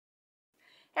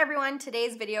Hey everyone,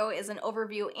 today's video is an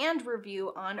overview and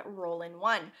review on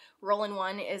Roll-in-One.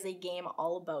 Roll-in-One is a game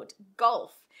all about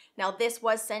golf. Now this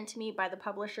was sent to me by the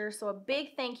publisher, so a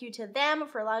big thank you to them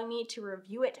for allowing me to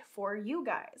review it for you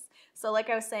guys. So like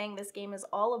I was saying, this game is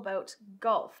all about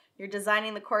golf. You're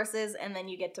designing the courses and then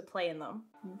you get to play in them.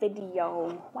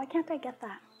 Video. Why can't I get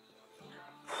that?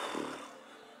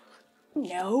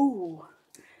 No.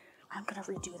 I'm gonna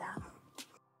redo that.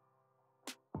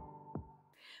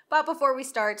 But before we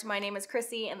start, my name is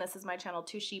Chrissy and this is my channel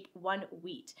 2 Sheep 1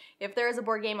 Wheat. If there is a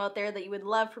board game out there that you would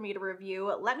love for me to review,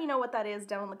 let me know what that is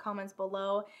down in the comments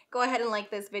below. Go ahead and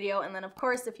like this video, and then of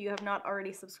course if you have not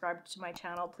already subscribed to my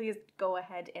channel, please go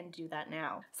ahead and do that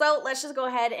now. So let's just go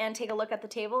ahead and take a look at the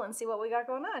table and see what we got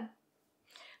going on.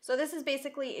 So this is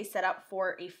basically a setup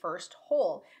for a first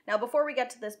hole. Now before we get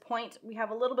to this point, we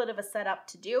have a little bit of a setup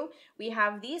to do. We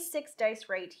have these 6 dice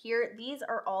right here. These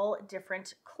are all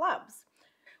different clubs.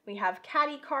 We have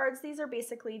Caddie cards. These are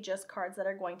basically just cards that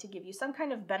are going to give you some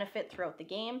kind of benefit throughout the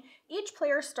game. Each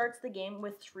player starts the game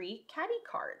with 3 Caddie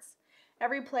cards.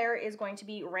 Every player is going to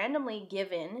be randomly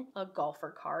given a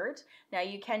golfer card. Now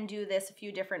you can do this a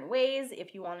few different ways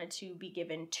if you wanted to be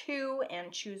given 2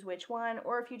 and choose which one,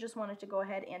 or if you just wanted to go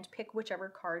ahead and pick whichever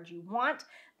card you want,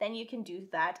 then you can do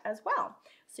that as well.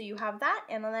 So you have that,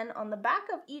 and then on the back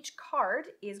of each card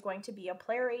is going to be a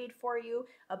player aid for you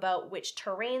about which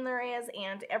terrain there is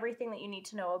and everything that you need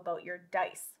to know about your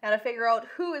dice. Now to figure out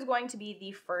who is going to be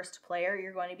the first player,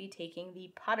 you're going to be taking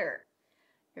the putter.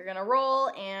 You're going to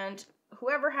roll, and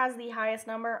whoever has the highest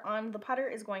number on the putter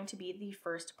is going to be the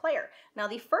first player. Now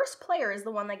the first player is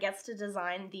the one that gets to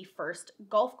design the first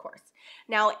golf course.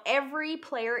 Now every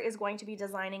player is going to be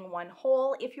designing 1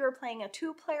 hole. If you're playing a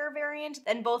 2-player variant,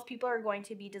 then both people are going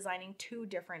to be designing 2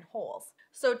 different holes.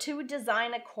 So to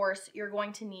design a course, you're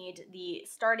going to need the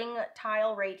starting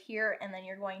tile right here, and then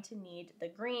you're going to need the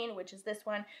green, which is this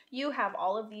one. You have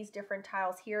all of these different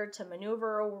tiles here to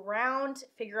maneuver around,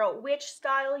 figure out which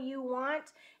style you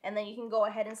want, and then you can go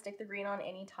ahead and stick the green on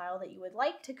any tile that you would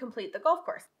like to complete the golf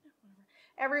course.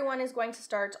 Everyone is going to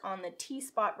start on the T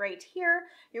spot right here.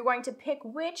 You're going to pick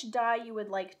which die you would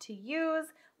like to use.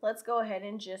 Let's go ahead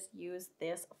and just use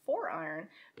this 4-iron.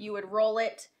 You would roll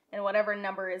it, and whatever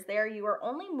number is there, you are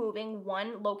only moving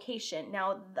 1 location.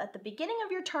 Now, at the beginning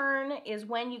of your turn is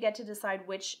when you get to decide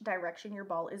which direction your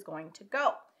ball is going to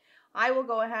go. I will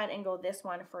go ahead and go this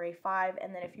one for a 5,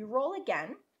 and then if you roll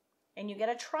again, and you get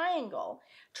a triangle.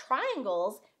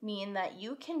 Triangles mean that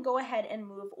you can go ahead and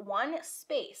move 1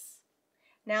 space.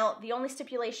 Now, the only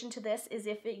stipulation to this is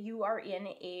if you are in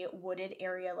a wooded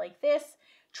area like this,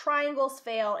 triangles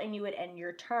fail and you would end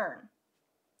your turn.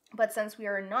 But since we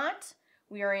are not,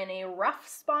 we are in a rough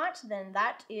spot, then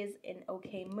that is an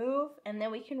okay move, and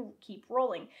then we can keep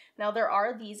rolling. Now there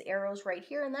are these arrows right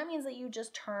here, and that means that you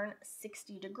just turn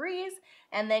 60 degrees,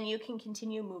 and then you can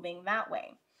continue moving that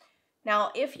way.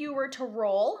 Now, if you were to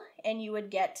roll and you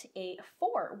would get a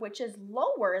 4, which is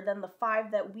lower than the 5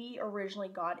 that we originally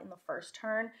got in the first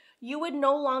turn, you would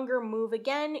no longer move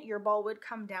again. Your ball would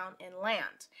come down and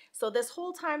land. So this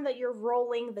whole time that you're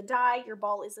rolling the die, your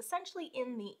ball is essentially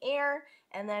in the air,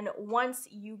 and then once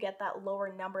you get that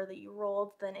lower number that you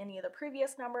rolled than any of the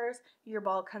previous numbers, your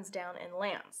ball comes down and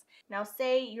lands. Now,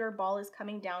 say your ball is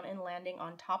coming down and landing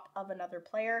on top of another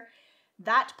player.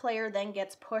 That player then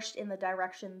gets pushed in the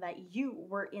direction that you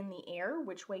were in the air,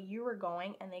 which way you were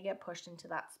going, and they get pushed into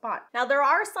that spot. Now, there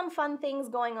are some fun things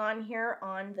going on here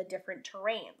on the different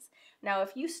terrains. Now,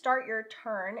 if you start your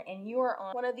turn and you are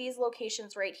on one of these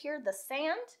locations right here, the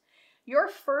sand, your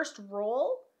first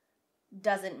roll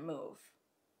doesn't move.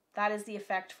 That is the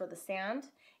effect for the sand.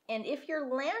 And if you're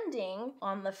landing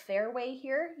on the fairway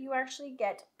here, you actually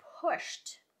get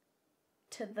pushed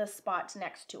to the spot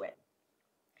next to it.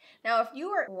 Now, if you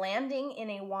are landing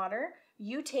in a water,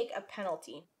 you take a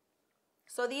penalty.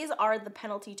 So these are the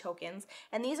penalty tokens,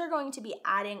 and these are going to be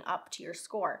adding up to your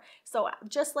score. So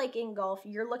just like in golf,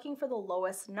 you're looking for the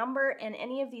lowest number, and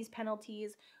any of these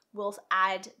penalties will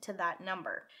add to that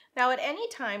number. Now, at any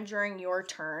time during your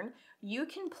turn, you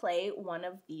can play one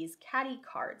of these Caddie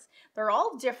cards. They're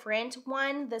all different.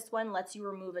 This one lets you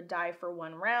remove a die for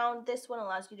 1 round. This one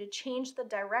allows you to change the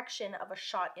direction of a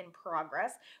shot in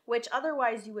progress, which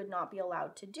otherwise you would not be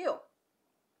allowed to do.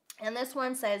 And this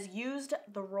one says used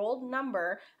the rolled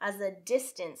number as a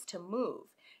distance to move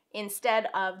instead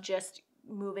of just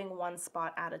moving 1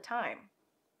 spot at a time.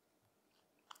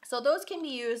 So those can be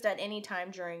used at any time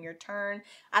during your turn.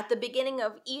 At the beginning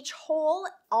of each hole,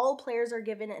 all players are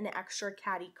given an extra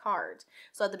Caddie card.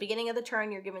 So at the beginning of the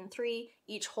turn, you're given 3.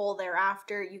 Each hole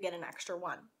thereafter, you get an extra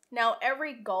 1. Now,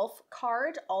 every golf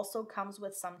card also comes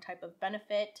with some type of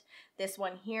benefit. This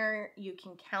one here, you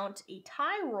can count a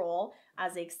tie roll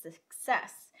as a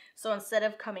success. So instead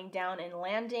of coming down and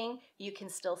landing, you can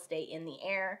still stay in the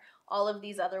air. All of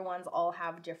these other ones all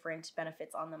have different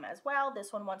benefits on them as well.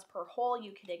 This one, once per hole,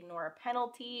 you can ignore a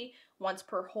penalty. Once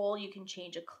per hole, you can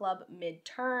change a club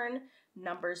mid-turn.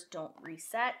 Numbers don't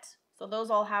reset. So those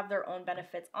all have their own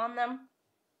benefits on them.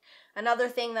 Another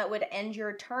thing that would end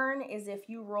your turn is if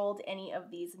you rolled any of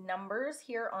these numbers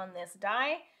here on this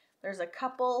die. There's a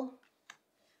couple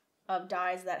of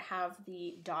dies that have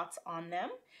the dots on them.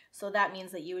 So that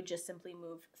means that you would just simply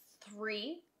move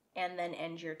 3 and then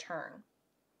end your turn.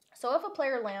 So if a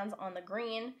player lands on the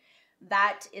green,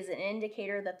 that is an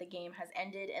indicator that the game has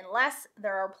ended. Unless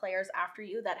there are players after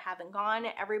you that haven't gone,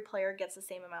 every player gets the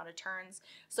same amount of turns.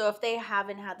 So if they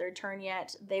haven't had their turn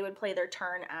yet, they would play their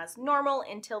turn as normal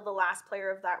until the last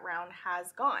player of that round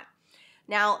has gone.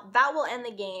 Now, that will end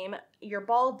the game. Your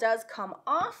ball does come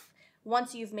off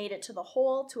once you've made it to the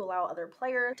hole to allow other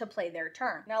players to play their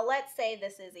turn. Now, let's say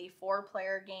this is a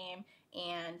 4-player game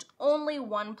and only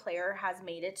one player has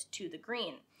made it to the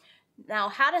green. Now,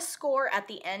 how to score at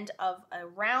the end of a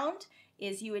round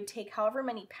is you would take however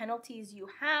many penalties you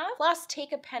have, plus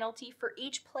take a penalty for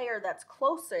each player that's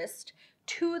closest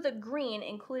to the green,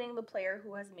 including the player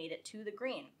who has made it to the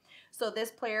green. So this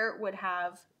player would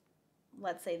have,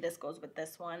 let's say this goes with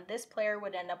this one, this player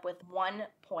would end up with 1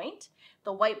 point.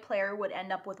 The white player would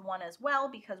end up with 1 as well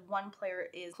because one player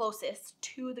is closest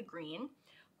to the green.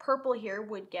 Purple here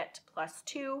would get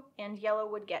 +2 and yellow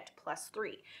would get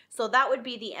 +3. So that would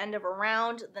be the end of a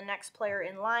round. The next player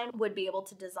in line would be able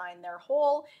to design their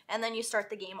hole, and then you start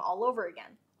the game all over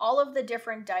again. All of the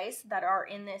different dice that are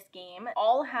in this game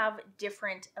all have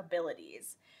different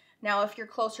abilities. Now, if you're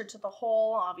closer to the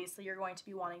hole, obviously you're going to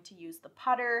be wanting to use the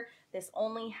putter. This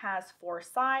only has 4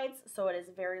 sides, so it is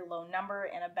a very low number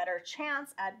and a better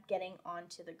chance at getting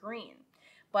onto the green.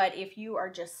 But if you are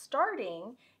just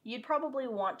starting, you'd probably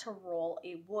want to roll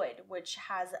a wood, which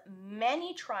has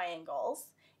many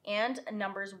triangles and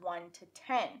numbers 1 to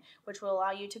 10, which will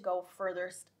allow you to go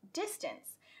furthest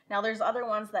distance. Now, there's other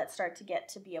ones that start to get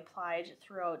to be applied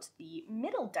throughout the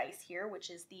middle dice here, which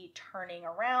is the turning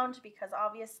around, because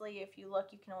obviously if you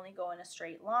look, you can only go in a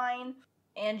straight line.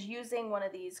 And using one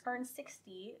of these turn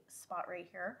 60 spot right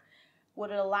here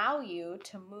would allow you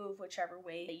to move whichever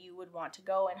way that you would want to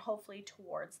go and hopefully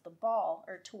towards the ball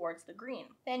or towards the green.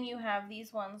 Then you have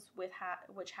these ones with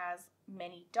which has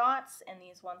many dots, and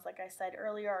these ones, like I said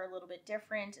earlier, are a little bit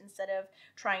different. Instead of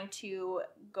trying to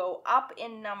go up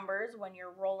in numbers when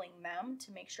you're rolling them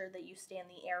to make sure that you stay in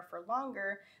the air for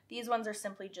longer, these ones are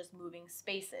simply just moving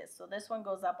spaces. So this one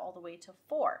goes up all the way to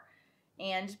 4,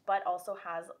 but also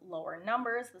has lower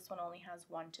numbers. This one only has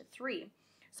 1 to 3.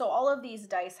 So all of these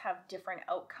dice have different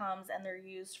outcomes, and they're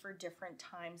used for different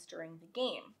times during the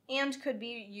game and could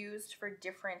be used for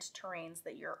different terrains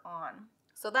that you're on.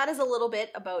 So that is a little bit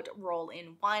about Roll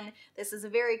in One. This is a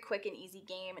very quick and easy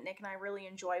game. Nick and I really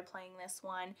enjoy playing this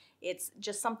one. It's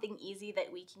just something easy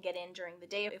that we can get in during the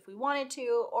day if we wanted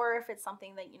to, or if it's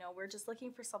something that, we're just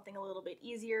looking for something a little bit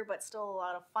easier but still a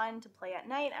lot of fun to play at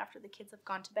night after the kids have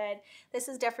gone to bed. This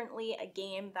is definitely a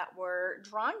game that we're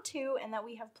drawn to and that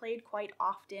we have played quite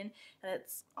often, and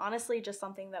it's honestly just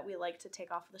something that we like to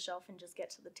take off the shelf and just get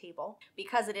to the table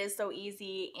because it is so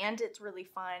easy and it's really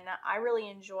fun. I really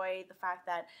enjoy the fact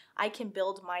that I can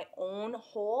build my own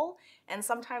hole, and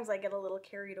sometimes I get a little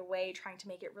carried away trying to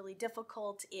make it really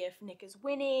difficult if Nick is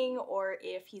winning or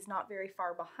if he's not very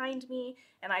far behind me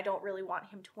and I don't really want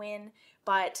him to win,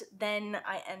 but then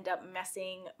I end up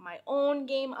messing my own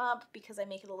game up because I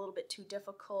make it a little bit too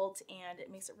difficult and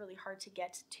it makes it really hard to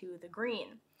get to the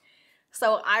green.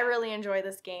 So I really enjoy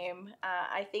this game.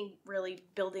 I think really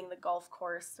building the golf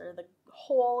course or the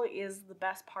hole is the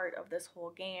best part of this whole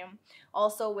game.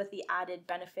 Also with the added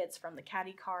benefits from the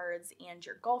Caddie cards and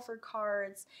your golfer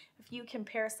cards. If you can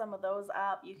pair some of those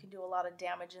up, you can do a lot of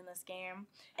damage in this game.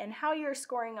 And how you're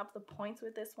scoring up the points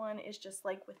with this one is just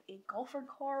like with a golfer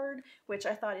card, which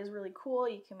I thought is really cool.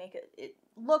 You can make it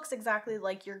looks exactly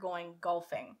like you're going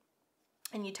golfing.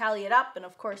 And you tally it up, and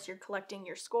of course you're collecting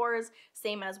your scores,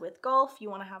 same as with golf. You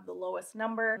want to have the lowest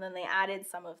number. And then they added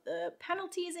some of the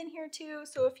penalties in here too.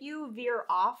 So if you veer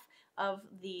off of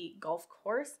the golf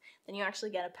course, then you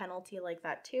actually get a penalty like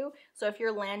that too. So if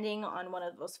you're landing on one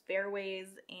of those fairways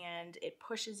and it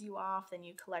pushes you off, then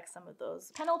you collect some of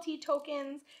those penalty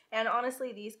tokens. And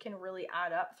honestly, these can really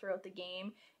add up throughout the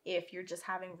game if you're just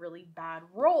having really bad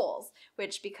rolls,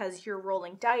 which because you're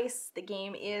rolling dice, the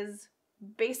game is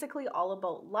basically all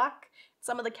about luck.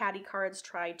 Some of the Caddie cards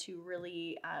try to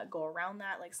really go around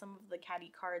that. Like some of the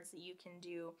Caddie cards that you can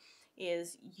do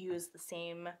is use the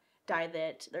same die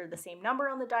or the same number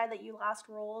on the die that you last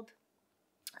rolled.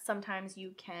 Sometimes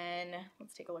you can,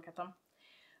 let's take a look at them.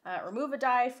 Remove a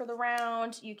die for the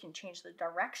round. You can change the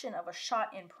direction of a shot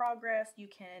in progress. You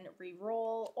can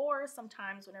re-roll, or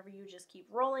sometimes whenever you just keep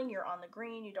rolling, you're on the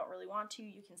green, you don't really want to,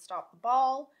 you can stop the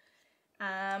ball.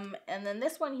 And then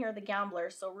this one here, the gambler.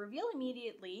 So reveal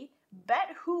immediately,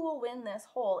 bet who will win this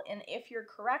hole, and if you're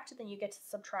correct, then you get to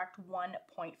subtract 1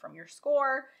 point from your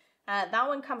score. That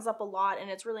one comes up a lot, and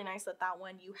it's really nice that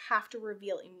one you have to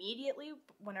reveal immediately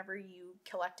whenever you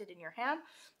collect it in your hand.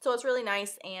 So it's really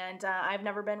nice, and I've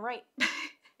never been right.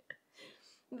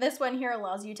 This one here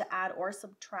allows you to add or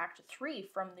subtract 3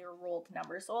 from their rolled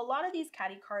number. So a lot of these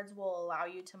Caddie cards will allow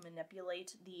you to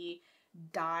manipulate the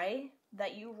die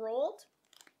that you rolled,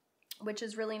 which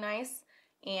is really nice.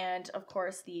 And of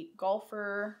course the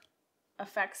golfer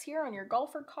effects here on your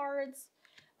golfer cards.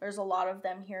 There's a lot of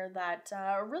them here that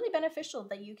are really beneficial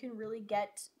that you can really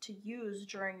get to use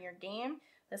during your game.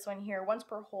 This one here, once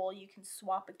per hole, you can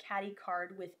swap a Caddie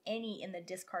card with any in the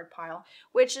discard pile,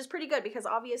 which is pretty good because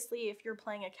obviously if you're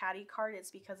playing a Caddie card, it's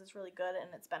because it's really good and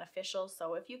it's beneficial.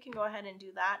 So if you can go ahead and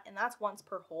do that, and that's once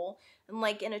per hole. And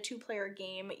like in a 2-player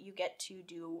game, you get to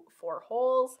do 4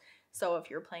 holes. So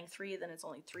if you're playing 3, then it's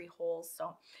only 3 holes.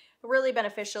 So really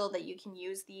beneficial that you can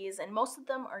use these, and most of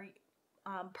them are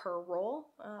per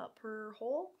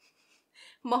hole.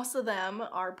 Most of them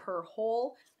are per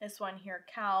hole. This one here,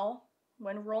 cow.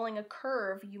 When rolling a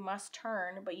curve, you must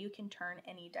turn, but you can turn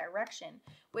any direction,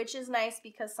 which is nice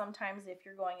because sometimes if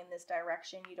you're going in this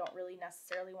direction, you don't really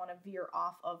necessarily want to veer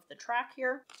off of the track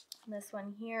here. This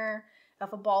one here,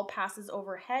 if a ball passes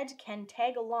overhead, can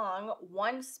tag along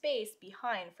 1 space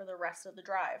behind for the rest of the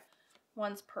drive.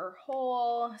 Once per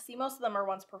hole. See, most of them are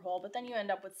once per hole, but then you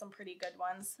end up with some pretty good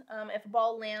ones. If a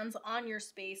ball lands on your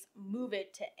space, move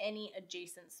it to any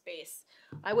adjacent space.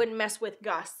 I wouldn't mess with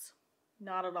gusts.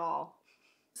 Not at all.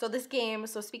 So this game,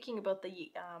 so speaking about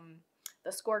the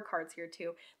scorecards here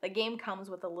too, the game comes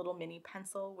with a little mini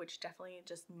pencil, which definitely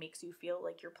just makes you feel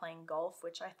like you're playing golf,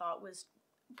 which I thought was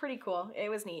pretty cool. It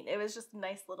was neat. It was just a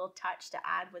nice little touch to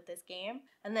add with this game.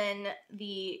 And then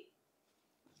the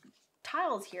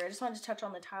tiles here, I just wanted to touch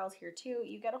on the tiles here too.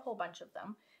 You get a whole bunch of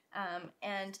them,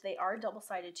 and they are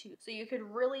double-sided too. So you could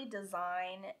really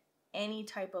design any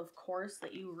type of course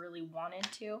that you really wanted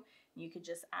to. You could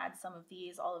just add some of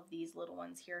these. All of these little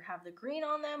ones here have the green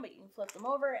on them, but you can flip them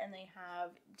over and they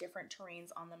have different terrains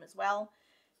on them as well.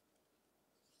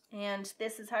 And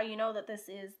this is how you know that this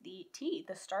is the tee,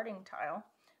 the starting tile.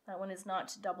 That one is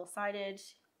not double-sided.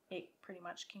 It pretty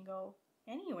much can go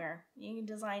anywhere. You can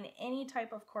design any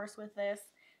type of course with this.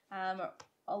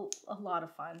 A lot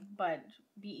of fun, but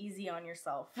be easy on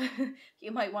yourself.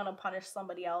 You might want to punish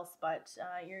somebody else, but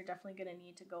you're definitely going to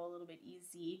need to go a little bit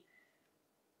easy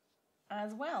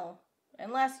as well,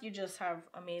 unless you just have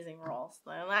amazing rolls.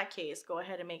 In that case, go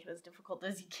ahead and make it as difficult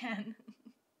as you can.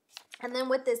 And then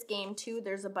with this game too,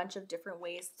 there's a bunch of different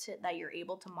ways that you're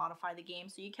able to modify the game.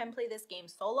 So you can play this game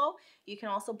solo. You can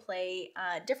also play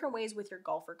different ways with your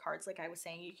golfer cards. Like I was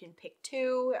saying, you can pick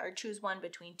 2 or choose one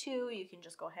between 2. You can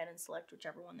just go ahead and select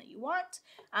whichever one that you want.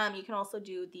 You can also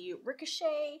do the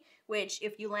ricochet, which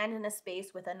if you land in a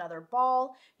space with another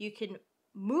ball, you can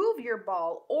move your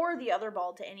ball or the other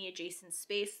ball to any adjacent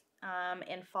space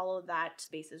and follow that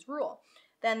space's rule.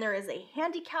 Then there is a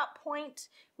handicap point,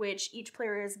 which each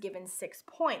player is given 6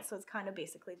 points, so it's kind of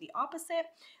basically the opposite.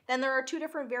 Then there are 2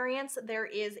 different variants. There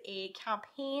is a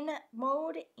campaign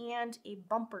mode and a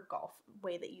bumper golf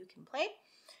way that you can play.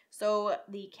 So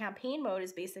the campaign mode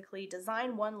is basically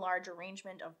design 1 large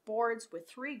arrangement of boards with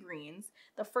 3 greens.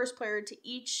 The first player to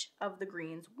each of the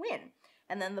greens win.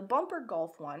 And then the bumper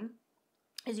golf one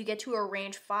is you get to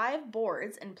arrange 5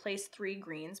 boards and place 3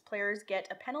 greens. Players get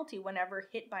a penalty whenever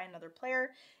hit by another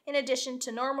player. In addition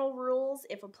to normal rules,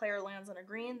 if a player lands on a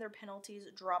green, their penalties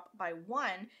drop by 1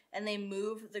 and they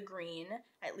move the green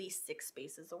at least 6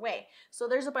 spaces away. So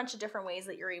there's a bunch of different ways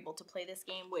that you're able to play this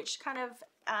game, which kind of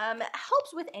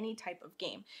helps with any type of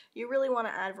game. You really want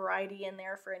to add variety in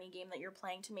there for any game that you're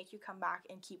playing to make you come back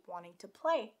and keep wanting to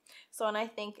play. So, and I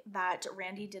think that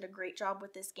Randy did a great job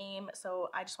with this game, so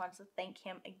I just wanted to thank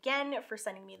him again for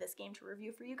sending me this game to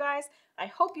review for you guys. I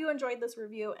hope you enjoyed this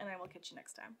review, and I will catch you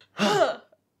next time.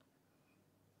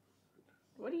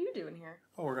 What are you doing here?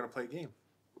 Oh, we're going to play a game.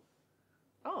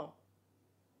 Oh.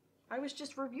 I was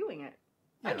just reviewing it.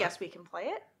 Yeah. I guess we can play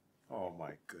it. Oh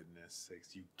my goodness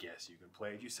sakes, you guess you can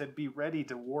play it. You said be ready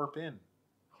to warp in.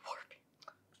 Warp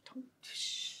in. Don't.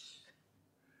 Shh.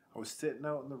 I was sitting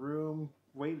out in the room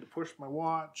waiting to push my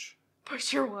watch.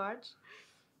 Push your watch.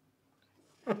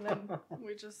 And then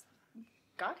we just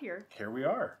got here. Here we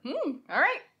are. All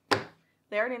right.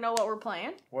 They already know what we're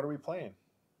playing. What are we playing?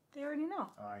 They already know.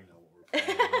 I know what we're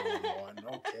playing.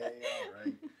 Okay, all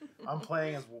right. I'm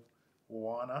playing as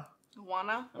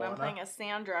𝗚𝗓𝗡𝗦𝗢𝗏. And I'm playing as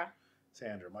Sandra.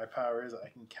 Sandra, my power is I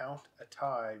can count a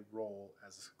tie roll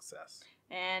as a success.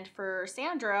 And for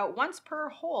Sandra, once per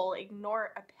hole,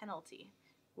 ignore a penalty,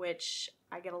 which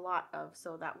I get a lot of,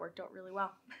 so that worked out really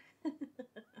well.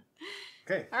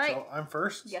 Okay, all right. So I'm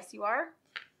first. Yes, you are.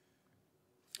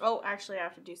 Oh, actually, I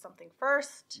have to do something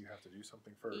first. You have to do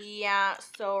something first. Yeah,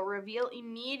 so reveal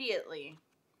immediately.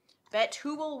 Bet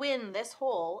who will win this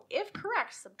hole. If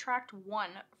correct, subtract 1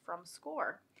 from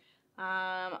score.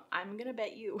 I'm going to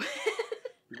bet you.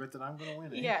 You bet that I'm going to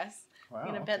win, eh? Yes. Wow, I'm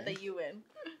going to bet that you win.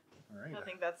 All right. I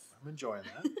think that's... I'm enjoying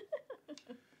that.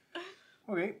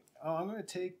 Okay, I'm going to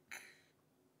take...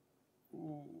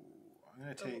 Ooh, I'm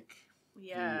going to take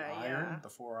the iron, the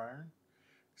 4 iron.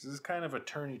 This is kind of a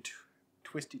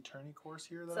twisty-turny course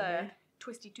here that I made. It's a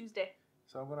Twisty Tuesday.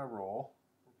 So I'm going to roll.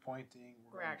 We're pointing.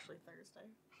 We're actually Thursday.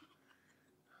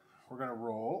 We're going to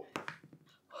roll.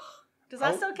 Does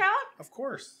that still count? Of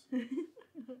course.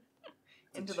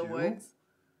 Into the woods.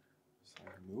 So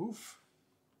I move.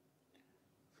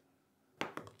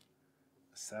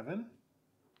 7.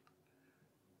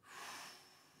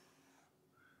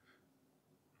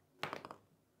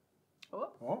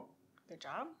 Oh. Good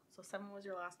job. So 7 was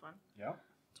your last one. Yeah.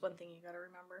 It's one thing you got to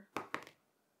remember.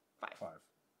 5. All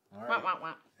right.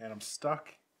 Wah. And I'm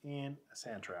stuck in a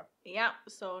sand trap. Yeah.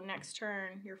 So next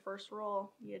turn, your first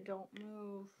roll, you don't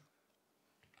move.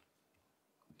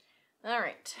 All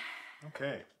right.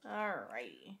 Okay. All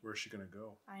righty. Where's she going to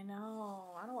go? I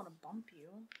know. I don't want to bump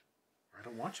you. I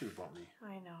don't want you to bump me.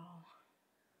 I know.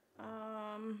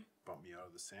 Bump me out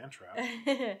of the sand trap.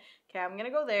 Okay, I'm going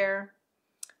to go there.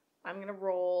 I'm going to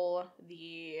roll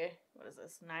the, what is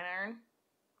this, 9 iron?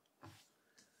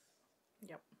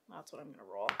 Yep, that's what I'm going to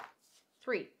roll.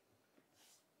 3.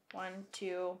 1,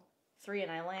 2, 3,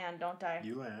 and I land, don't I?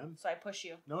 You land. So I push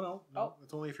you. No. Oh.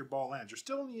 That's only if your ball lands. You're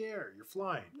still in the air. You're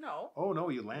flying. No. Oh, no,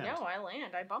 you land. No, I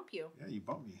land. I bump you. Yeah, you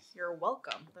bump me. You're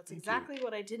welcome. That's Thank exactly you.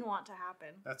 what I didn't want to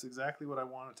happen. That's exactly what I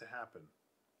wanted to happen.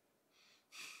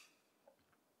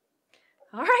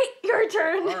 All right, your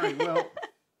turn. All right, well,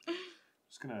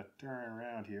 just going to turn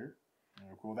around here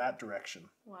and go that direction.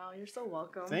 Wow, you're so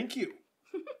welcome. Thank you.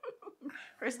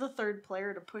 Where's the third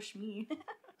player to push me? I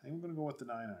think I'm going to go with the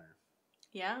 9 iron.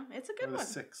 Yeah, it's a good or the one.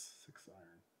 6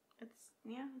 iron.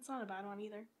 It's not a bad one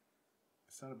either.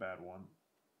 It's not a bad one.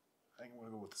 I think I'm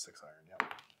going to go with the 6 iron, yep.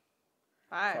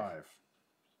 5.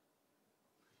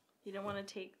 You don't want to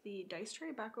take the dice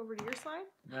tray back over to your side?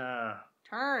 Nah.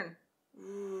 Turn.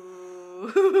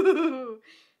 Ooh.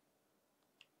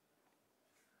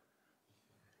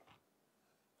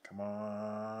 Come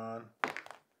on.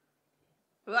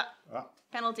 Ah,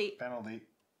 penalty. Penalty.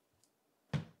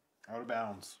 Out of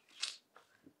bounds.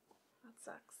 That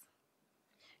sucks.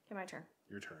 Okay, my turn.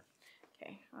 Your turn.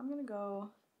 Okay, I'm going to go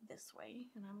this way,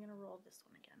 and I'm going to roll this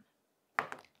one again.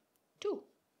 2.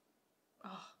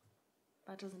 Oh,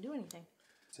 that doesn't do anything.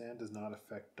 Sand does not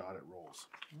affect dotted rolls.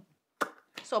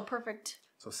 So perfect.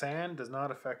 So sand does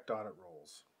not affect dotted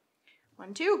rolls.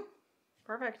 1, 2.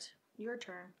 Perfect. Your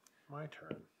turn. My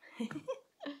turn.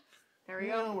 There we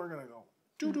go. We're going to go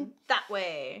doo-doo. That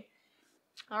way.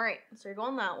 All right, so you're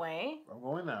going that way. I'm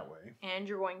going that way. And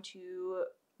you're going to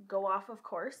go off of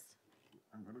course.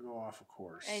 I'm going to go off of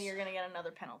course. And you're going to get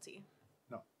another penalty.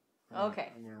 No. Okay.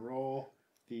 I'm going to roll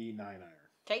the 9 iron.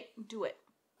 Okay, do it.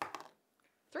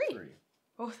 3. 3.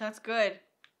 Oh, that's good.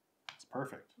 It's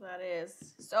perfect. That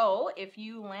is. So, if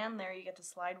you land there, you get to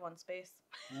slide 1 space.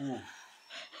 Ooh.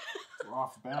 We're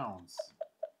off bounds.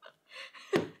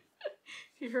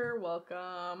 You're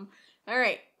welcome. All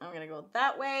right, I'm going to go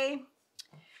that way.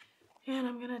 And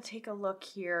I'm going to take a look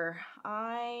here.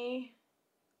 There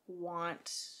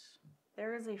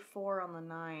is a 4 on the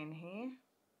 9, hey?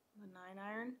 The 9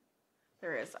 iron?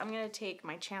 There is. I'm going to take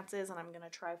my chances and I'm going to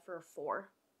try for a 4.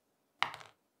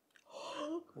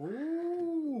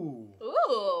 Ooh.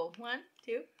 Ooh. 1,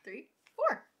 2, 3,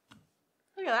 4.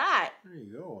 Look at that. There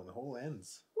you go. And the whole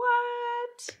ends.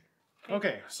 What?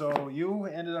 Okay, so you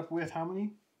ended up with how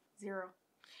many? 0.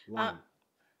 1.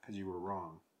 Because you were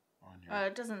wrong on your...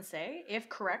 It doesn't say. If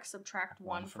correct, subtract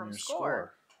 1 from your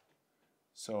score.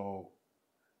 So...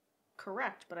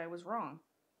 Correct, but I was wrong.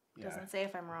 It doesn't say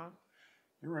if I'm wrong.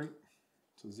 You're right.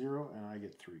 So 0 and I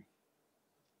get 3.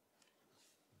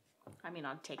 I mean,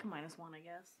 I'll take a -1, I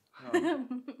guess.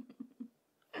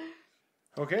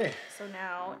 Oh. Okay. So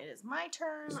now it is my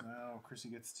turn. So now Chrissy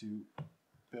gets to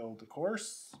build a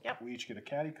course. Yep. We each get a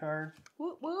Caddie card.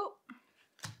 Whoop, whoop.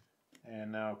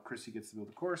 And now Chrissy gets to build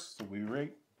a course, so we'll be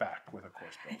right back with a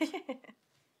course build.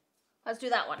 Let's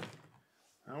do that one.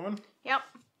 That one? Yep.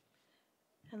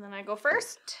 And then I go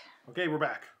first. Okay, we're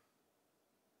back.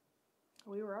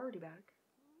 We were already back.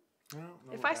 No,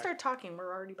 if I start talking,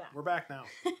 we're already back. We're back now.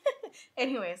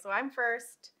 Anyway, so I'm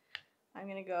first. I'm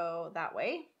going to go that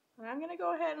way. And I'm going to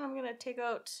go ahead and I'm going to take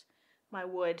out my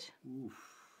wood. Oof.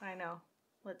 I know.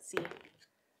 Let's see.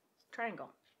 Triangle.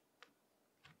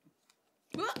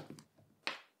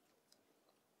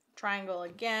 Triangle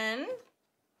again.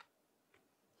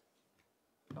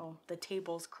 Oh, the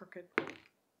table's crooked.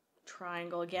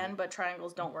 Triangle again, but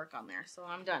triangles don't work on there, so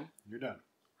I'm done. You're done.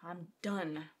 I'm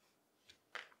done.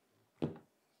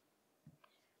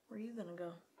 Where are you gonna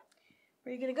go?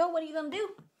 Where are you gonna go? What are you gonna do?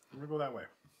 I'm gonna go that way.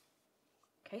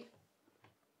 Okay.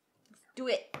 Let's do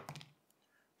it.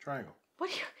 Triangle. What?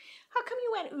 How come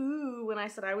you went ooh when I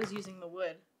said I was using the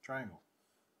wood? Triangle.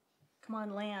 Come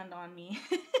on, land on me.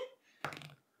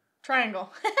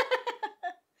 Triangle.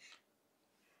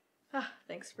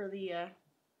 Thanks for the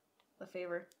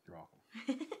favor. You're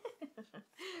welcome.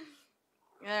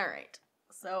 All right.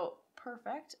 So,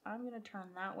 perfect. I'm going to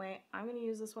turn that way. I'm going to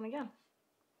use this one again.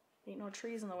 Ain't no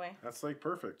trees in the way. That's like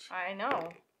perfect. I know.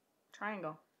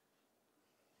 Triangle.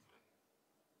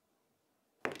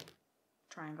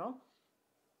 Triangle.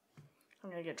 I'm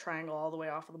going to get triangle all the way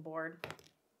off of the board.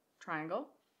 Triangle.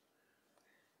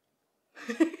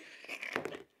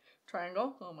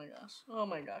 Triangle. Oh my gosh. Oh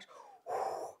my gosh.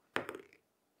 Triangle.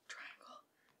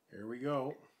 Here we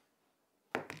go.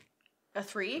 A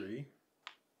 3? 3.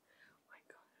 Oh my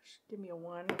gosh. Give me a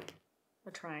 1.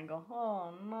 A triangle.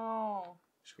 Oh no.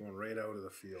 She's going right out of the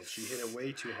field. She hit it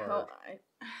way too hard. Oh,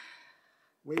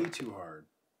 Way too hard.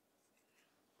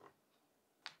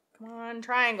 Come on,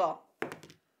 triangle.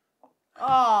 Oh,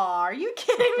 are you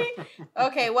kidding me?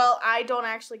 Okay, well, I don't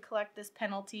actually collect this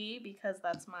penalty because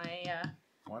that's my...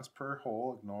 Once per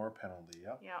hole, ignore penalty.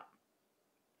 Yep. Yeah.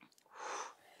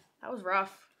 That was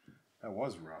rough. That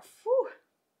was rough. Whew.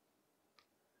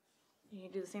 You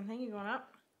do the same thing? You going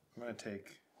up? I'm going to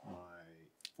take my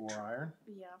 4-iron.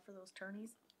 Yeah, for those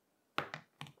turnies.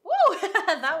 Woo!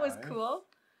 That was 5. cool.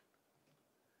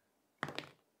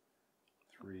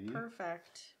 3.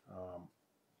 Perfect.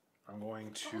 I'm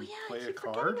going to oh, yeah, play I a keep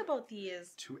card forgetting about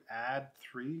these. to add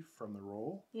 3 from the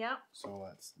roll. Yeah. So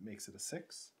that makes it a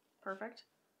 6. Perfect.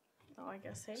 Oh, I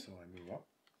guess, hey. So I move up.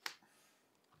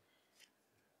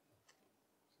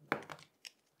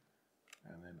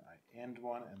 And then I end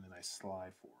one, and then I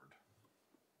slide forward.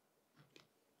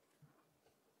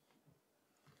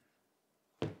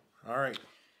 All right.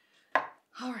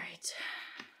 All right.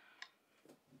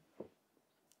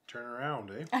 Turn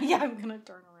around, eh? Yeah, I'm going to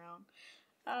turn around.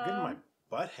 I'm getting my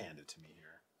butt handed to me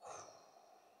here.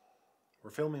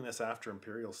 We're filming this after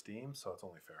Imperial Steam, so it's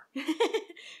only fair.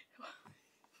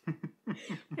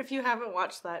 If you haven't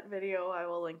watched that video, I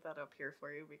will link that up here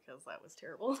for you because that was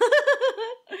terrible.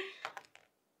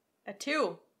 A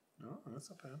 2. Oh, that's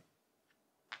not bad.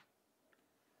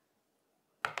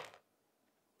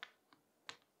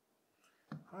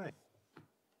 Hi.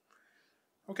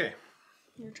 Okay.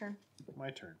 Your turn. My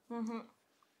turn. Mm-hmm.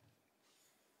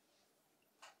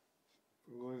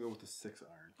 I'm going to go with the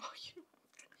 6-iron. Oh,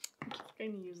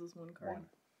 I'm going to use this one card. 1.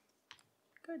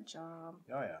 Good job.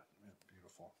 Oh, yeah.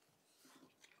 Beautiful.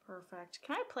 Perfect.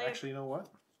 Can I play? Actually, you know what?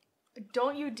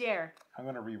 Don't you dare. I'm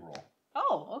going to re-roll.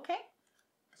 Oh, okay.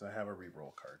 Because I have a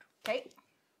re-roll card. Okay.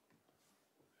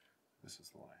 This is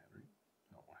the one I had, right?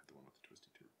 No, I had the one with the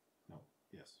twisty tube. No.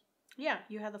 Yes. Yeah,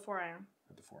 you had the 4-iron. I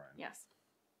had the 4-iron. Yes.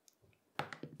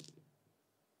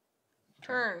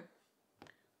 Turn.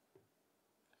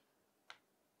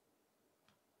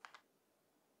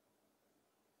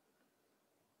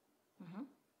 Mm-hmm.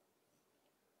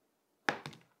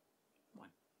 1.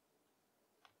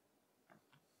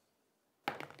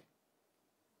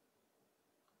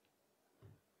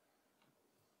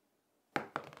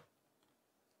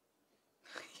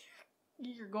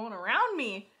 You're going around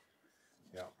me.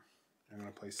 Yeah. I'm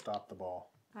going to play Stop the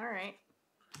Ball. All right.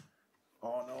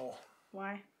 Oh, no.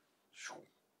 Why?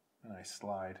 And I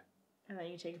slide. And then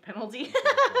you take a penalty.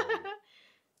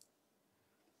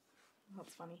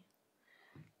 That's funny.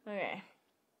 Okay.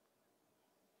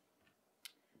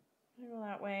 I'm going to go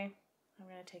that way. I'm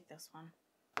going to take this one.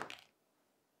 A 2.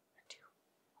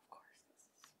 Of course. This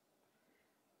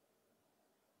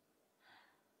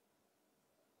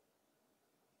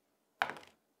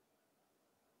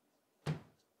is...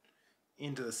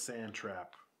 Into the sand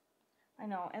trap. I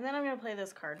know. And then I'm going to play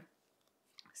this card.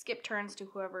 Skip turns to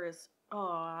whoever is...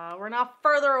 Oh, we're not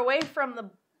further away from the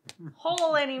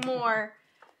hole anymore.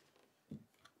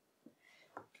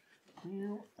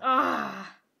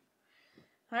 Ah.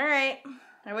 All right.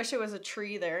 I wish it was a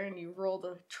tree there and you rolled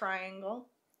a triangle.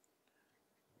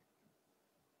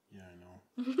 Yeah, I know.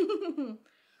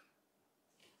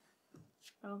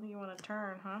 I don't think you want to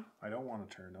turn, huh? I don't want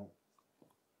to turn, no.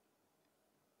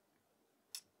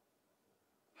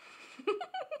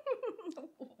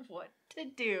 What to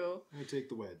do? I take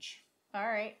the wedge. All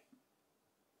right.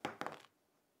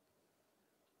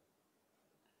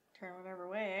 Turn whatever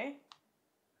way, eh?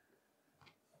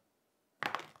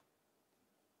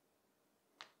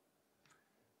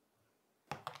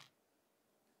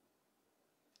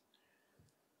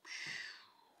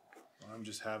 I'm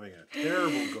just having a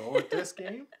terrible go at this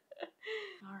game.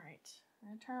 All right. I'm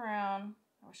going to turn around.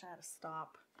 I wish I had a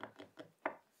stop.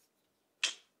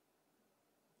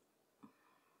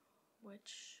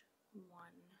 Which one?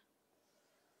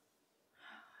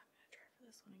 I'm going to try for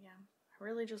this one again. I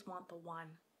really just want the one.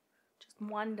 Just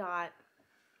one dot.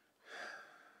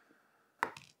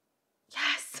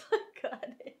 Yes! I got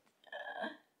it.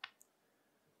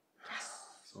 Yes!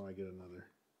 So I get another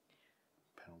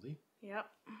penalty. Yep.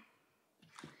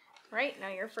 Right, now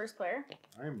you're first player.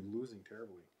 I am losing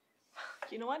terribly.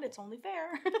 You know what? It's only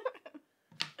fair.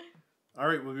 All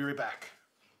right, we'll be right back.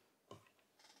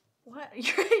 What?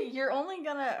 You're only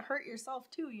gonna hurt yourself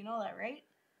too. You know that, right?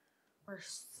 We're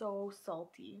so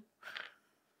salty.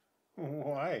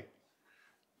 Why?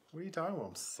 What are you talking about?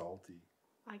 I'm salty.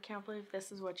 I can't believe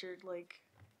this is what you're like.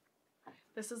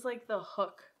 This is like the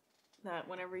hook that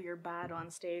whenever you're bad on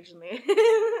stage and they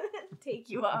take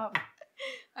you off.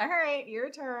 All right,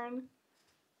 your turn.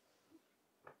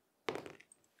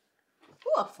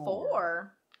 Ooh, a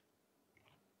 4.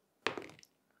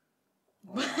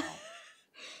 Wow.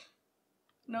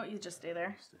 No, you just stay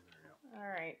there. Stay there, yeah. All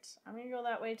right, I'm gonna go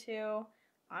that way too.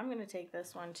 I'm gonna take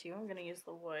this one too. I'm gonna use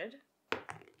the wood.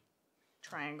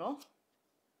 Triangle.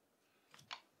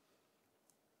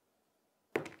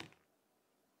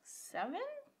 7?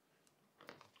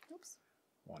 Oops.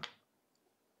 1.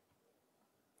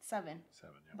 7.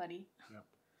 7, yeah. Buddy. Yep.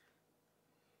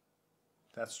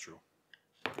 That's true.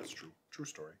 That's true. True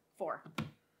story. 4. You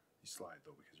slide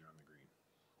though because you're on the green.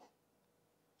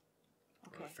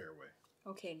 Okay. Or a fairway.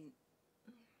 Okay.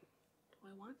 Do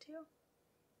I want to?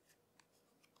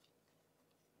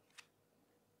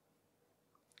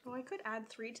 Oh, I could add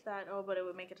 3 to that. Oh, but it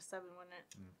would make it a 7, wouldn't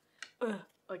it? Mm. Ugh.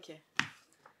 Okay.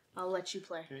 I'll let you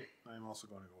play. Okay, I'm also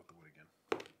going to go with the wood again.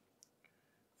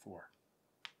 4.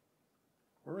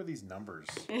 Where are these numbers?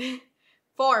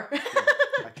 4.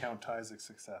 I count ties as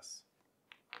success.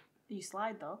 You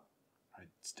slide though. I'm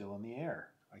still in the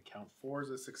air. I count 4 as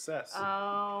a success.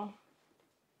 Oh.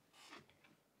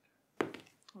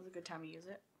 That was a good time to use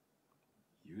it.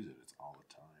 Use it. It's all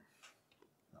the time.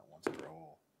 Not once per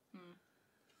hole.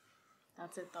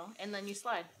 That's it though. And then you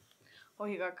slide. Oh,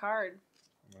 you got a card.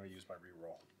 I'm going to use my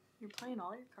reroll. You're playing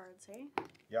all your cards, hey?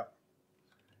 Yep.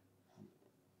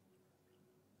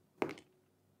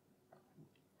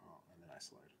 Oh, and then I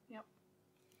slide. Yep.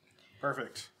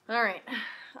 Perfect. All right.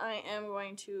 I am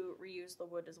going to reuse the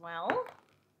wood as well.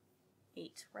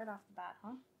 8. Right off the bat,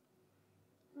 huh?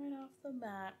 Right off the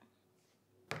bat.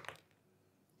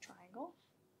 Triangle.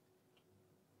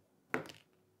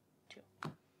 2.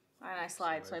 And I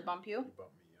slide, so I bump you. You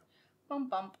bump me, yeah. Bump,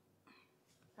 bump.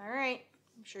 All right.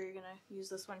 I'm sure you're going to use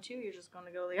this one too. You're just going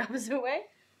to go the opposite way.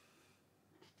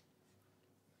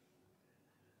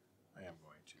 I am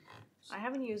going to. I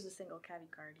haven't used a single Caddie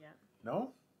card yet.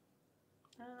 No?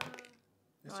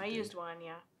 No, I used one,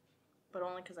 yeah. But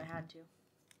only because I had to.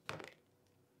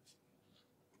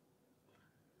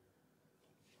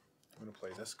 I'm going to play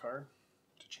this card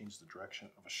to change the direction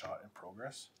of a shot in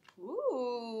progress.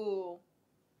 Ooh.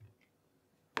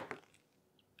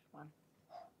 1.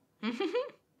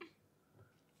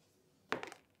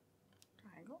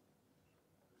 Triangle.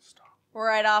 Stop.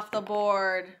 Right off the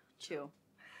board. 2.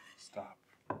 Stop.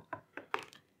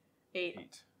 8.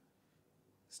 8.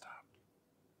 Stop.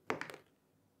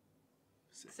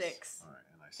 6. All right,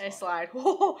 and I slide.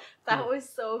 Whoa, that was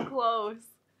so close.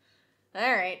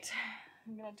 All right.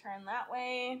 I'm going to turn that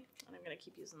way. And I'm going to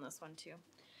keep using this one too.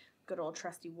 Good old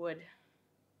trusty wood.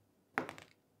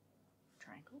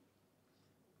 Triangle.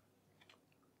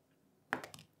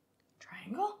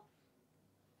 Triangle.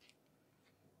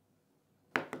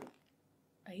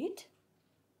 8.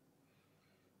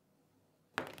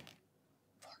 4.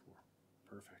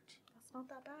 Perfect. That's not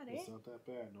that bad, eh? It's not that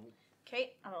bad, no.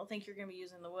 Okay, I don't think you're going to be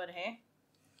using the wood, hey?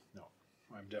 No,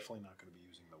 I'm definitely not going to be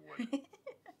using the wood.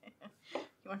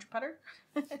 You want your putter?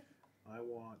 I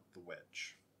want the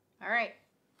wedge. All right.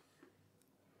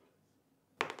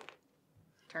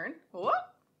 Turn. Whoop.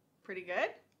 Pretty good.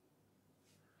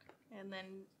 And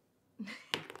then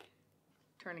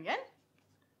turn again.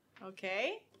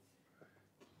 Okay.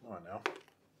 Come on now.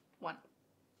 1.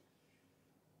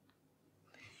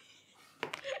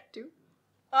 2.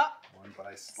 Up. 1, but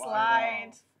I slide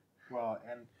off. Well,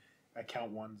 and I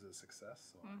count 1 as a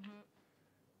success. So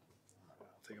I'll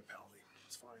take a penalty.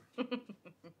 It's fine.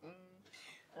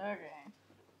 Okay.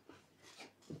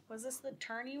 Was this the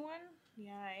turny one?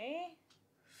 Yeah, eh?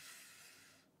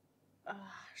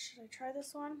 Should I try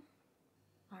this one?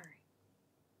 All right.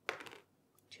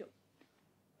 2.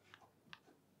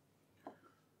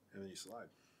 And then you slide.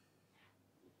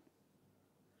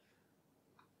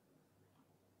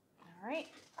 All right.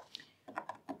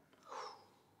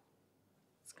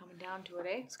 It's coming down to it,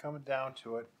 eh? It's coming down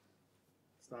to it.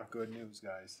 It's not good news,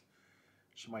 guys.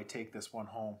 She might take this one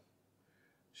home.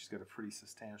 She's got a pretty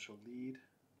substantial lead.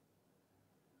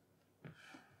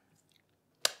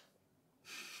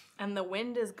 And the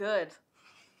wind is good.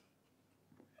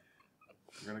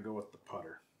 We're going to go with the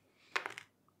putter.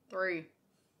 3.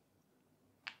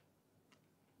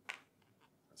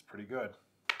 That's pretty good.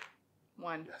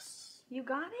 1. Yes. You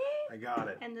got it? I got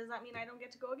it. And does that mean I don't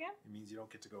get to go again? It means you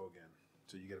don't get to go again.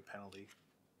 So you get a penalty.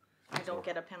 I don't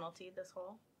get a penalty this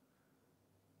hole.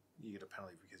 You get a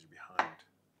penalty because you're behind.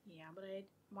 Yeah, but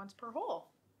once per hole.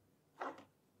 I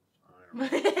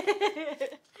don't know.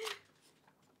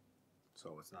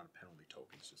 So it's not a penalty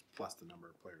token. It's just plus the number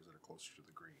of players that are closer to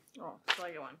the green. Oh, so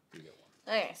I get 1. You get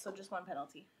 1. Okay, so just 1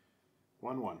 penalty.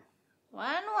 1-1.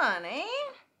 1-1, eh?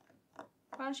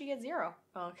 Why don't you get 0?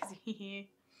 Oh, because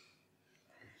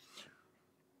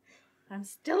I'm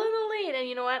still in the lead. And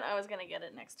you know what? I was going to get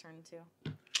it next turn,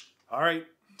 too. All right.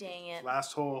 Dang it.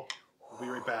 Last hole. We'll be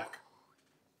right back.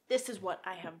 This is what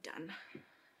I have done.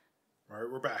 All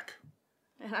right, we're back.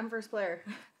 And I'm first player.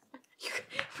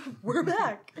 We're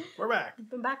back. We're back. I've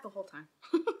been back the whole time.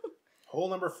 Hole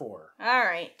number 4. All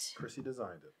right. Chrissy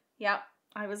designed it. Yep.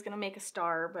 I was going to make a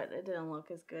star, but it didn't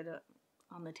look as good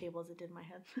on the table as it did in my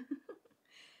head.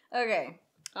 Okay.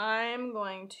 I'm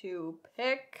going to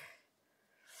pick...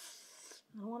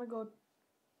 I want to go...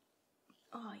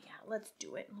 Oh, yeah. Let's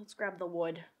do it. Let's grab the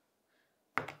wood.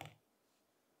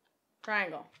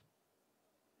 Triangle.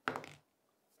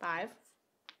 5.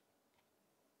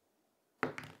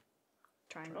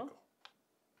 Triangle.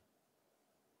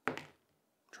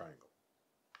 Triangle.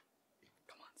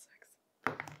 Come on,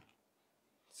 6.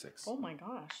 6. Oh my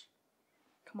gosh.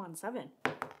 Come on, 7.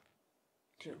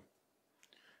 2.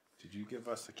 Did you give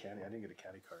us a caddy? I didn't get a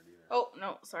caddy card either. Oh,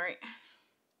 no, sorry.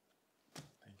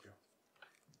 Thank you.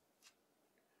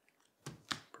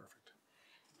 Perfect.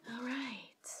 All right.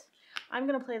 I'm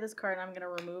going to play this card. I'm going to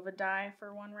remove a die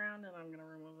for 1 round, and I'm going to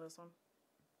remove this one.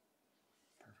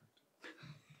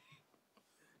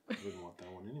 I wouldn't want that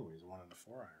one anyways. I wanted a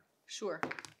 4 iron. Sure.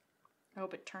 I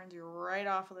hope it turns you right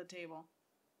off of the table.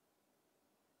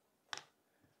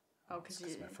 Oh, because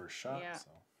it's my first shot. Yeah.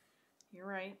 So. You're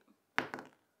right.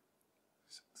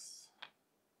 6.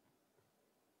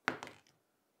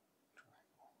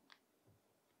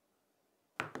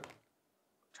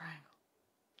 Triangle.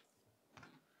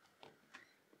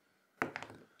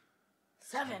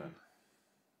 7.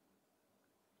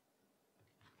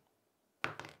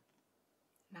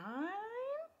 9.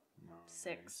 No,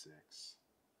 6. 6.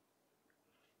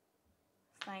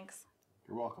 Thanks.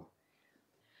 You're welcome.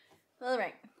 All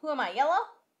right. Who am I? Yellow?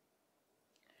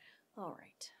 All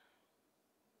right.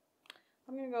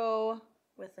 I'm going to go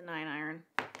with the 9 iron.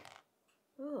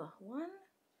 Ooh, 1?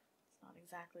 It's not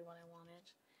exactly what I wanted.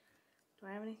 Do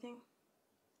I have anything?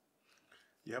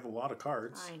 You have a lot of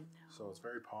cards. I know. So it's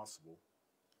very possible.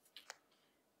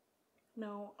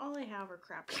 No, all I have are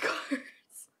crappy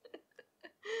cards.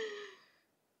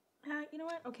 You know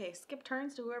what? Okay, skip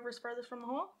turns to whoever's farthest from the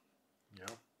hole.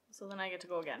 Yeah. So then I get to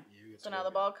go again. You get So to now go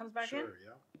the ball comes back in? Sure,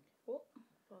 yeah. Cool.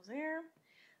 Goes there.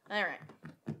 All right.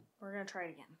 We're going to try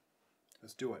it again.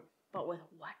 Let's do it. But with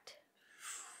what?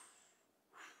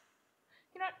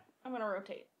 You know what? I'm going to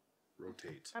rotate.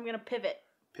 Rotate. I'm going to pivot.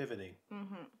 Pivoting.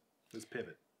 Mm-hmm. Let's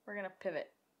pivot. We're going to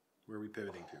pivot. Where are we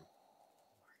pivoting to? We're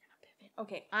going to pivot.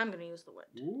 Okay, I'm going to use the wood.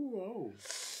 Ooh, oh.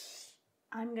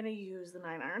 I'm going to use the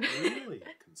 9 iron. Really?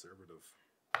 Conservative.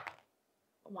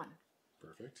 1.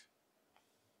 Perfect.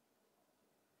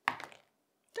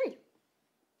 3.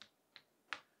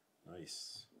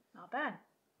 Nice. Not bad.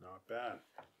 Not bad.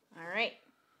 All right.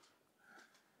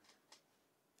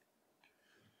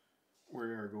 We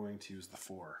are going to use the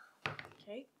 4.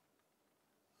 Okay.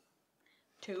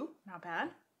 2. Not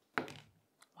bad.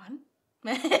 1.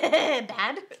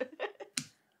 Bad.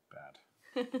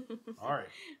 All right.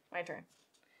 My turn.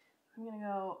 I'm going to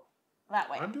go that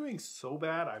way. I'm doing so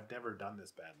bad. I've never done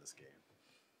this bad in this game.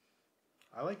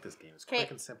 I like this game. It's quick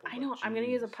and simple. I know. I'm going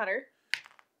to use a putter.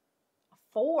 A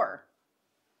 4.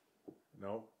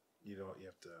 No, you don't. You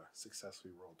have to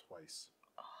successfully roll twice.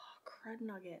 Oh, crud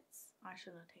nuggets. I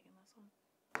shouldn't have taken this one.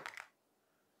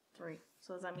 3.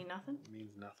 So does that mean nothing? It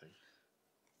means nothing.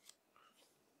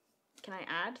 Can I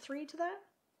add 3 to that?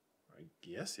 Right.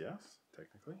 Yes,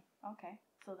 technically. Okay.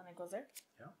 So then it goes there?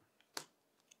 Yeah.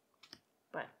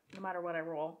 But no matter what I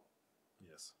roll.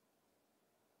 Yes.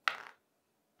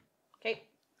 Okay.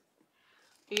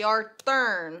 Your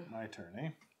turn. My turn, eh?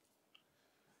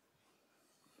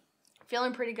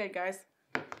 Feeling pretty good, guys.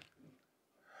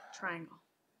 Triangle.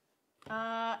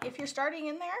 If you're starting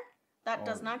in there, that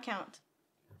does not count.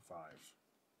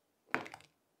 5.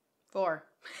 4.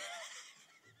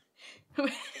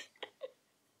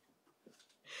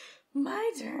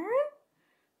 My turn?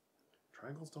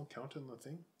 Triangles don't count in the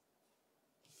thing?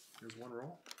 There's one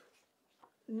roll?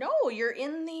 No, you're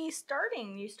in the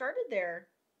starting. You started there.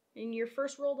 And your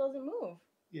first roll doesn't move.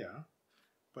 Yeah.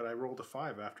 But I rolled a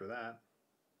 5 after that.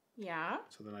 Yeah.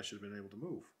 So then I should have been able to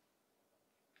move.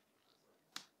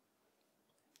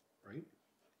 Right?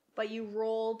 But you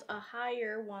rolled a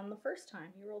higher one the first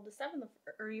time. You rolled a 7,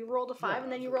 or you rolled a 5,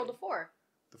 and then you rolled a 4.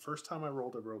 The first time I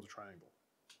rolled a triangle.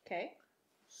 Okay.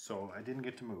 So I didn't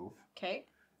get to move. Okay.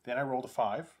 Then I rolled a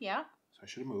 5. Yeah. So I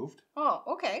should have moved. Oh,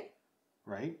 okay.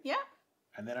 Right? Yeah.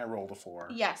 And then I rolled a 4.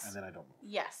 Yes. And then I don't move.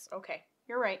 Yes. Okay.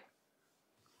 You're right.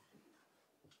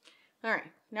 All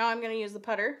right. Now I'm going to use the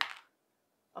putter.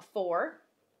 A 4.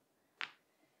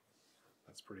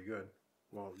 That's pretty good.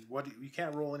 Well, you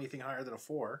can't roll anything higher than a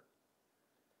 4.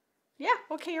 Yeah.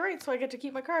 Okay. You're right. So I get to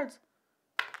keep my cards.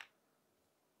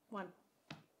 1.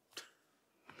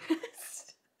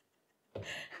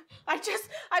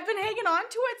 I've been hanging on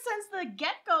to it since the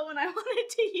get-go and I wanted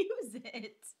to use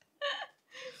it.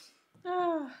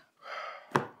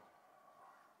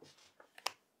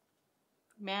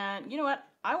 Man, you know what?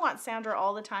 I want Sandra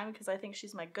all the time because I think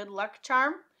she's my good luck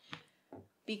charm.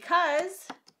 Because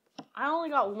I only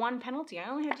got 1 penalty. I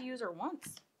only had to use her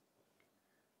once.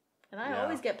 And I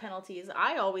always get penalties.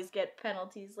 I always get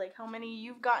penalties. Like how many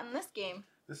you've gotten this game.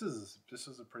 This is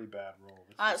a pretty bad roll.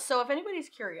 So if anybody's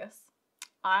curious,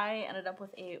 I ended up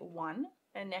with a 1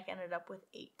 and Nick ended up with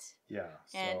 8. Yeah.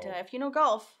 So and if you know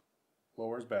golf.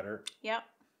 Lower's better. Yep.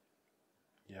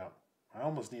 Yeah. I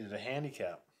almost needed a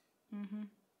handicap. Mm-hmm.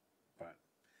 But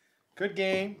good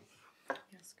game.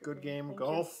 Yes, good game of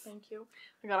golf. Thank you.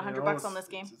 I got $100 on this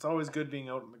game. It's always good being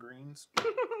out in the greens.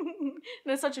 And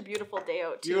it's such a beautiful day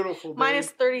out too. Beautiful day.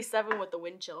 Minus 37 with the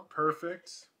wind chill.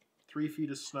 Perfect. 3 feet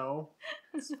of snow.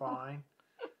 It's fine.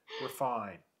 We're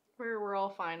fine. We're all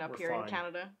fine up here fine. in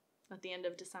Canada at the end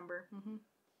of December. Mm-hmm.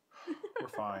 We're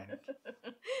fine.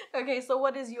 Okay, so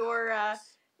what is your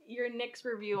Nick's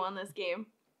review on this game?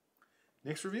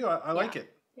 Nick's review? I like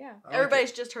it. Yeah. I like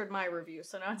Everybody's just heard my review,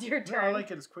 so now it's your turn. No, I like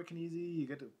it. It's quick and easy. You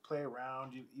get to play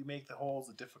around. You make the holes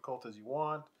as difficult as you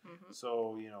want. Mm-hmm.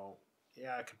 So,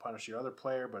 yeah, it can punish your other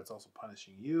player, but it's also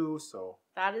punishing you. So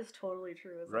that is totally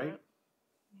true, isn't it?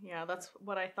 Yeah, that's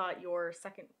what I thought your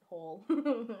second hole.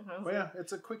 Well, yeah,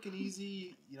 it's a quick and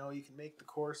easy. You can make the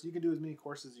course. You can do as many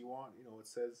courses as you want. It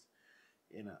says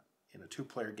in a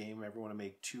 2-player game, everyone to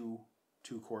make two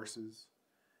courses,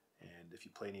 and if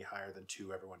you play any higher than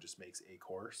 2, everyone just makes a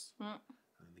course, and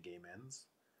then the game ends.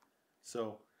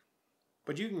 So,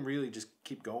 but you can really just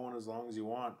keep going as long as you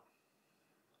want.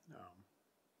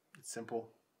 It's simple.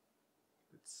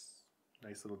 It's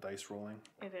nice little dice rolling.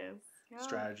 It is. Yeah.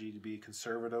 Strategy to be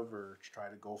conservative or to try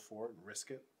to go for it and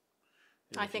risk it.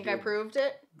 I think I proved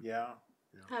it. Yeah.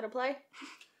 How to play.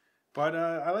 But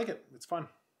I like it. It's fun.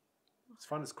 It's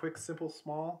fun. It's quick, simple,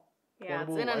 small. Yeah,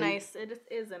 portable, it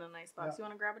is in a nice box. Yeah. You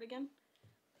want to grab it again?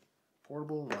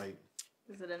 Portable and light.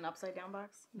 Is it an upside down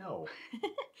box? No.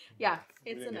 Yeah,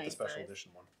 We it's didn't a get nice the special size.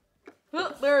 edition one.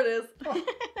 Oh, there it is. Oh,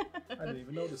 I didn't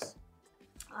even notice.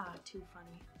 Ah, too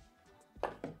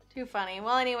funny. Too funny.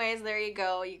 Well, anyways, there you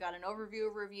go. You got an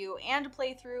overview, review, and a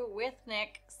playthrough with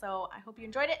Nick. So I hope you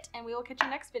enjoyed it, and we will catch you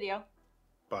next video.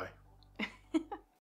 Bye.